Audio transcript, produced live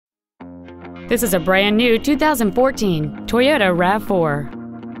This is a brand new 2014 Toyota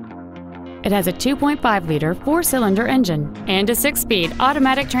RAV4. It has a 2.5-liter four-cylinder engine and a 6-speed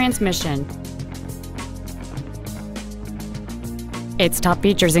automatic transmission. Its top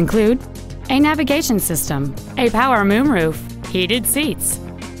features include a navigation system, a power moonroof, heated seats,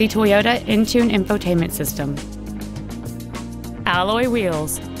 the Toyota Entune infotainment system, alloy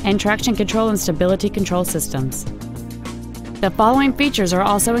wheels, and traction control and stability control systems. The following features are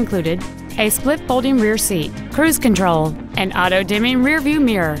also included: a split folding rear seat, cruise control, an auto-dimming rear-view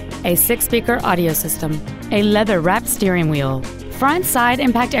mirror, a 6-speaker audio system, a leather-wrapped steering wheel, front side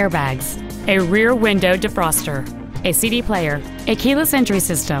impact airbags, a rear window defroster, a CD player, a keyless entry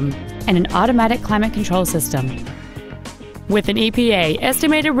system, and an automatic climate control system. With an EPA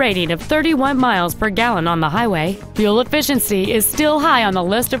estimated rating of 31 miles per gallon on the highway, fuel efficiency is still high on the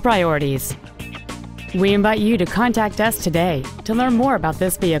list of priorities. We invite you to contact us today to learn more about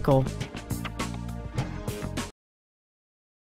this vehicle.